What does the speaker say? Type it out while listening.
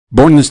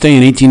Born this day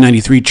in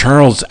 1893,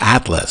 Charles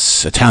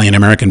Atlas,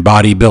 Italian-American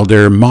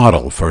bodybuilder,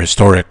 model for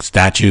historic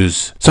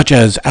statues such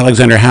as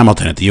Alexander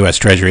Hamilton at the U.S.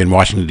 Treasury in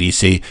Washington,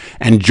 D.C.,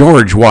 and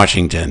George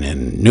Washington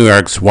in New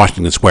York's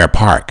Washington Square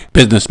Park.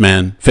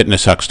 Businessman,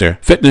 fitness huckster,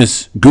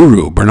 fitness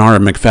guru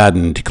Bernard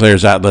McFadden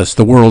declares Atlas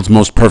the world's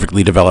most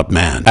perfectly developed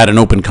man at an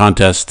open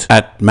contest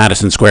at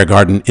Madison Square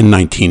Garden in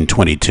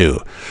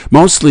 1922.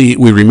 Mostly,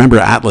 we remember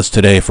Atlas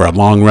today for a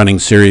long-running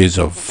series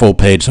of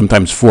full-page,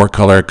 sometimes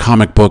four-color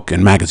comic book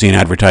and magazine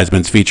advertisements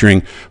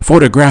featuring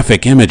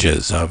photographic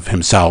images of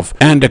himself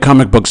and a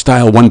comic book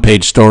style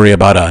one-page story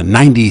about a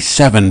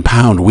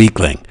 97-pound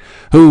weakling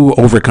who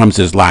overcomes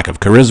his lack of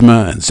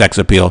charisma and sex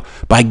appeal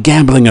by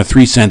gambling a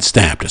 3-cent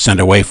stamp to send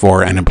away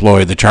for and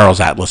employ the Charles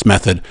Atlas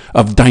method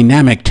of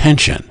dynamic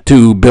tension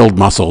to build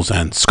muscles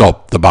and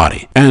sculpt the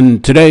body.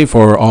 And today,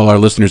 for all our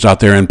listeners out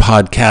there in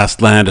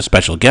podcast land, a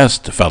special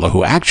guest, a fellow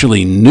who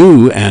actually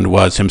knew and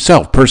was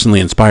himself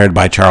personally inspired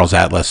by Charles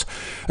Atlas,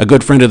 a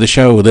good friend of the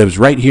show who lives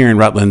right here in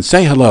Rutland.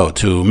 Say hello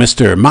to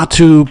Mr.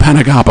 MATOU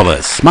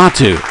Panagopoulos.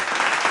 MATOU.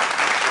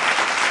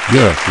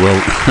 Yeah, well,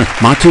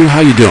 MATOU, how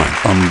you doing?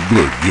 I'm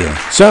good,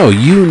 yeah. So,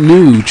 you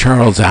knew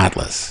Charles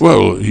Atlas.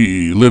 Well,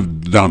 he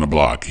lived down the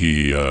block.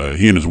 He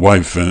and his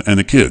wife and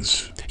the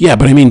kids. Yeah,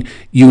 but I mean,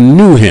 you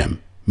knew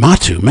him.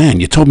 MATOU, man,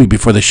 you told me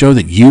before the show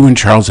that you and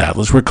Charles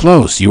Atlas were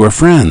close. You were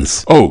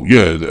friends. Oh,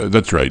 yeah,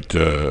 that's right.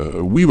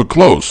 We were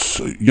close.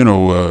 You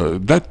know,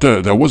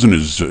 that wasn't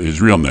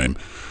his real name.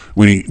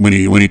 When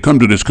he come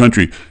to this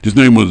country, his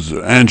name was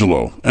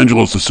Angelo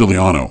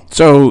Siciliano.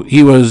 So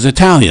he was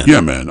Italian. Yeah,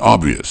 man,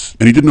 obvious.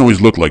 And he didn't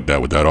always look like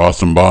that with that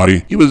awesome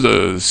body. He was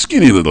a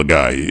skinny little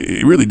guy.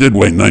 He really did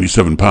weigh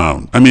 97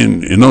 pounds. I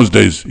mean, in those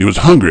days, he was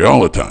hungry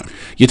all the time.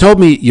 You told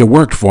me you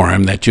worked for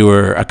him, that you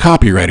were a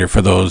copywriter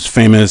for those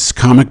famous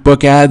comic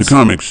book ads. The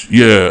comics,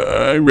 yeah,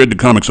 I read the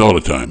comics all the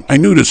time. I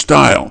knew the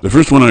style. The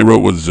first one I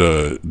wrote was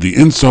The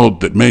Insult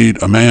That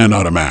Made a Man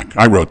Out of Mac.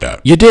 I wrote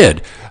that. You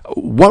did.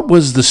 What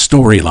was the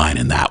storyline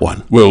in that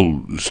one?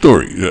 Well,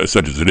 story,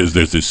 such as it is,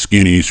 there's this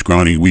skinny,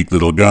 scrawny, weak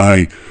little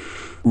guy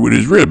with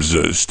his ribs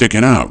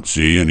sticking out,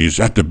 see? And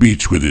he's at the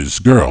beach with his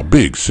girl,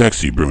 big,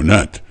 sexy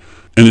brunette.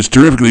 And this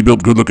terrifically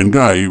built, good-looking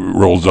guy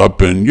rolls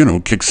up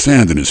and, kicks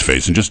sand in his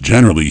face and just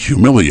generally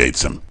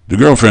humiliates him. The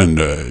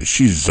girlfriend,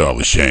 she's all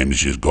ashamed.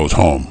 She just goes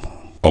home.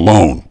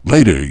 Alone.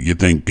 Later, you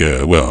think,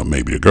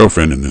 maybe the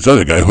girlfriend and this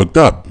other guy hooked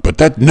up, but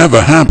that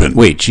never happened.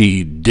 Wait,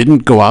 she didn't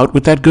go out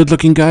with that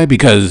good-looking guy?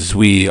 Because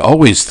we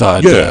always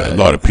thought... Yeah, a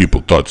lot of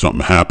people thought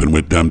something happened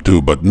with them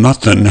too, but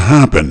nothing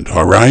happened,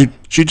 all right?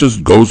 She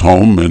just goes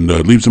home and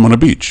leaves him on the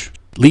beach.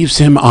 Leaves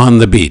him on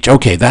the beach.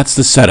 Okay, that's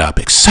the setup.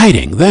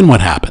 Exciting. Then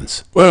what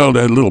happens? Well,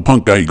 that little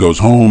punk guy goes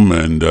home,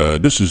 and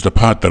this is the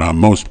part that I'm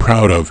most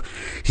proud of.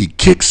 He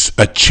kicks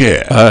a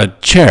chair. A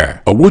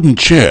chair? A wooden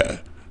chair.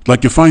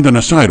 Like you find on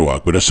a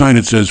sidewalk with a sign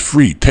that says,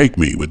 "Free, take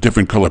me," with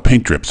different color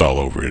paint drips all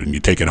over it, and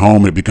you take it home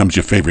and it becomes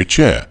your favorite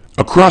chair.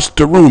 Across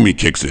the room he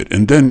kicks it,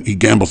 and then he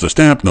gambles a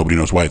stamp. Nobody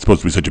knows why it's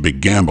supposed to be such a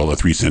big gamble, a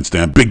 3-cent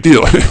stamp. Big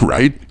deal,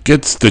 right?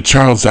 Gets the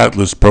Charles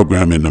Atlas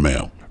program in the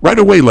mail. Right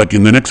away, like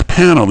in the next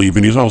panel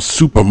even, he's all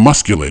super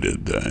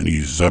musculated, and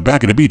he's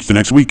back at the beach the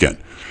next weekend.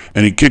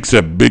 And he kicks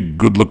that big,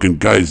 good-looking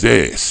guy's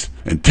ass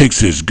and takes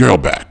his girl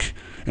back.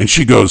 And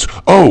she goes,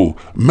 "Oh,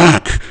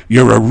 Mac,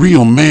 you're a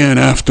real man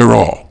after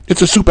all."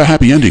 It's a super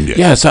happy ending there.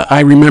 Yes, I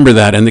remember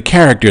that. And the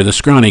character, the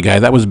scrawny guy,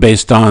 that was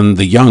based on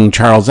the young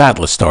Charles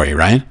Atlas story,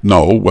 right?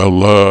 No,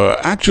 well,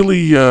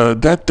 actually,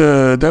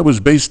 that was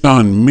based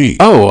on me.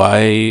 Oh,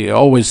 I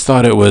always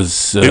thought it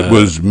was... It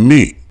was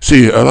me.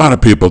 See, a lot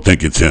of people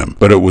think it's him,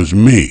 but it was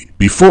me.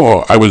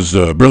 Before, I was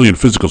a brilliant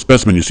physical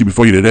specimen you see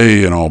before you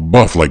today and all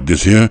buff like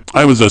this here.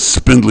 I was a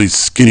spindly,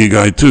 skinny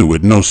guy, too,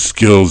 with no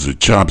skills or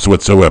chops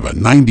whatsoever.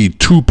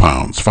 92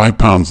 pounds, 5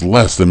 pounds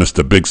less than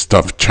Mr. Big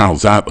Stuff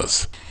Charles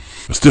Atlas.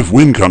 A stiff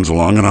wind comes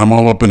along and I'm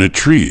all up in the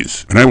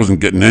trees. And I wasn't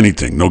getting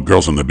anything. No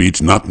girls on the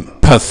beach, nothing.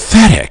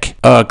 Pathetic.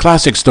 A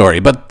classic story.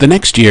 But the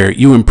next year,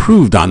 you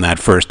improved on that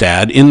first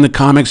ad. In the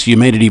comics, you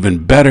made it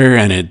even better,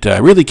 and it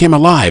really came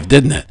alive,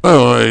 didn't it?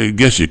 Well, I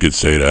guess you could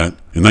say that.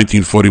 In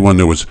 1941,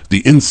 there was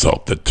The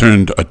Insult That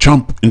Turned a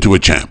Chump into a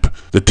Champ.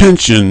 The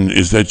tension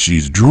is that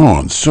she's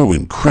drawn so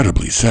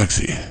incredibly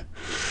sexy.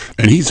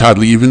 And he's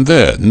hardly even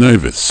there,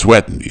 nervous,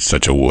 sweating. He's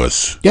such a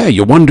wuss. Yeah,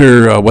 you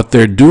wonder what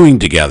they're doing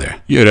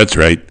together. Yeah, that's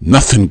right.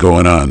 Nothing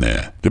going on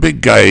there. The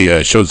big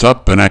guy shows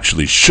up and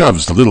actually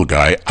shoves the little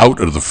guy out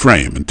of the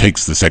frame and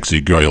takes the sexy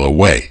girl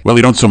away. Well,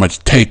 he don't so much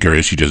take her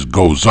as she just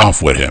goes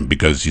off with him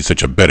because he's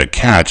such a better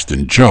catch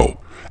than Joe.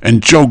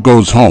 And Joe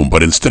goes home,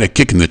 but instead of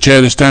kicking the chair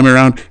this time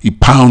around, he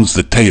pounds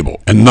the table,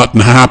 and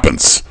nothing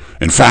happens.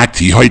 In fact,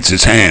 he hurts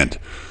his hand.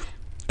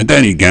 And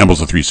then he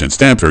gambles a 3-cent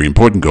stamp, very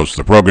important, goes to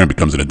the program,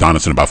 becomes an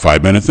Adonis in about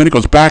 5 minutes. Then he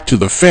goes back to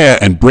the fair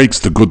and breaks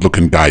the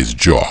good-looking guy's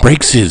jaw.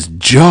 Breaks his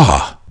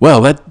jaw?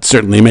 Well, that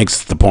certainly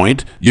makes the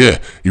point. Yeah,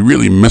 he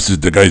really messes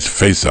the guy's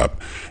face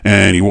up.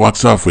 And he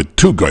walks off with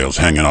 2 girls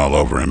hanging all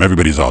over him.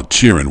 Everybody's all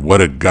cheering.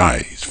 What a guy.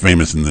 He's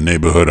famous in the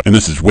neighborhood. And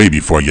this is way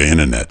before your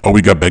internet. All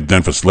we got back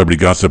then for celebrity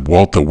gossip,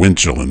 Walter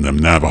Winchell and them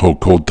Navajo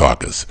code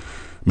talkers.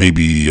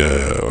 maybe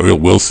Earl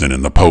Wilson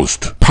in the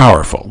Post.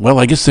 Powerful. Well,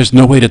 I guess there's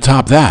no way to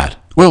top that.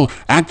 Well,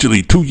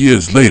 actually, 2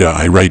 years later,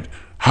 I write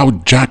How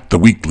Jack the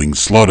Weakling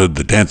Slaughtered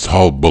the Dance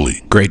Hall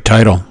Bully. Great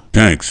title.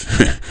 Thanks.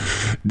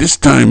 This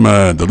time,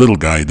 the little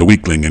guy, the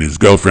weakling, and his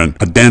girlfriend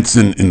are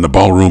dancing in the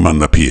ballroom on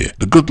the pier.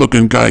 The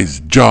good-looking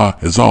guy's jaw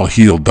is all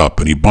healed up,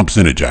 and he bumps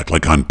into Jack,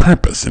 like on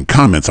purpose, and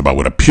comments about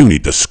what a puny,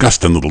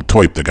 disgusting little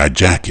toip the guy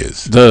Jack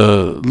is.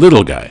 The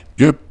little guy.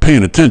 You're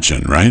paying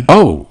attention, right?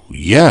 Oh,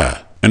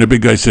 yeah. And the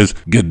big guy says,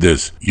 get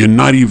this, you're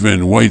not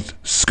even worth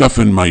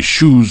scuffing my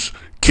shoes,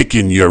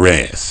 kicking your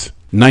ass.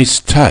 Nice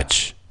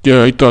touch.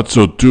 Yeah, I thought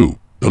so too.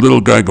 The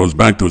little guy goes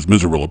back to his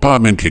miserable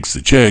apartment, kicks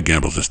the chair,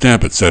 gambles a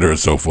stamp, etc.,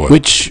 so forth.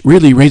 Which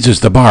really raises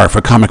the bar for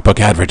comic book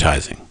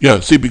advertising. Yeah,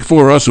 see,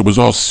 before us, it was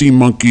all sea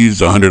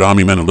monkeys, 100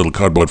 army men, a little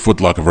cardboard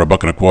footlocker for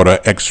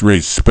 $1.25,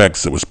 X-ray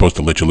specs that was supposed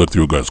to let you look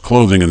through a girl's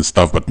clothing and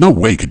stuff, but no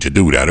way could you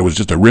do that. It was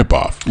just a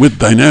ripoff. With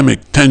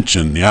dynamic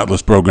tension, the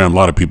Atlas program, a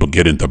lot of people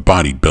get into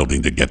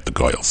bodybuilding to get the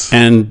goils.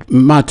 And,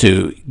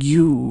 Matou,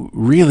 you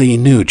really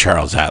knew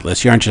Charles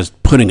Atlas. You aren't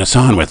just putting us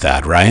on with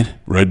that, right?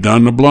 Right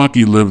down the block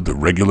he lived, a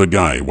regular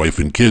guy, wife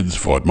and kids,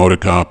 Ford motor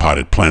car,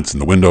 potted plants in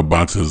the window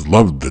boxes,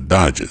 loved the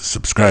Dodgers,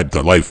 subscribed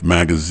to Life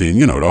magazine,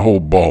 you know, the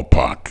whole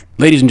ballpark.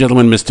 Ladies and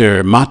gentlemen,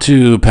 Mr.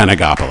 MATOU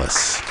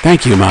Panagopoulos.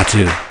 Thank you,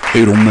 Matou.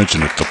 Hey, don't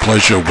mention it. The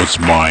pleasure was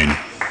mine.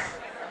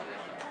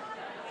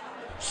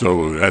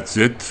 So that's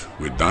it?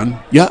 We're done?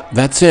 Yeah,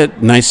 that's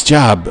it. Nice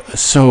job.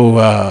 So,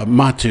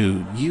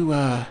 Matou, you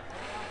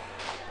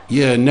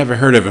never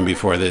heard of him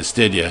before this,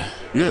 did you?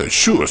 Yeah,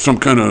 sure. Some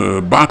kind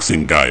of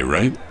boxing guy,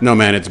 right? No,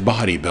 man, it's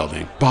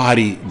bodybuilding.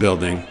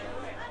 Bodybuilding.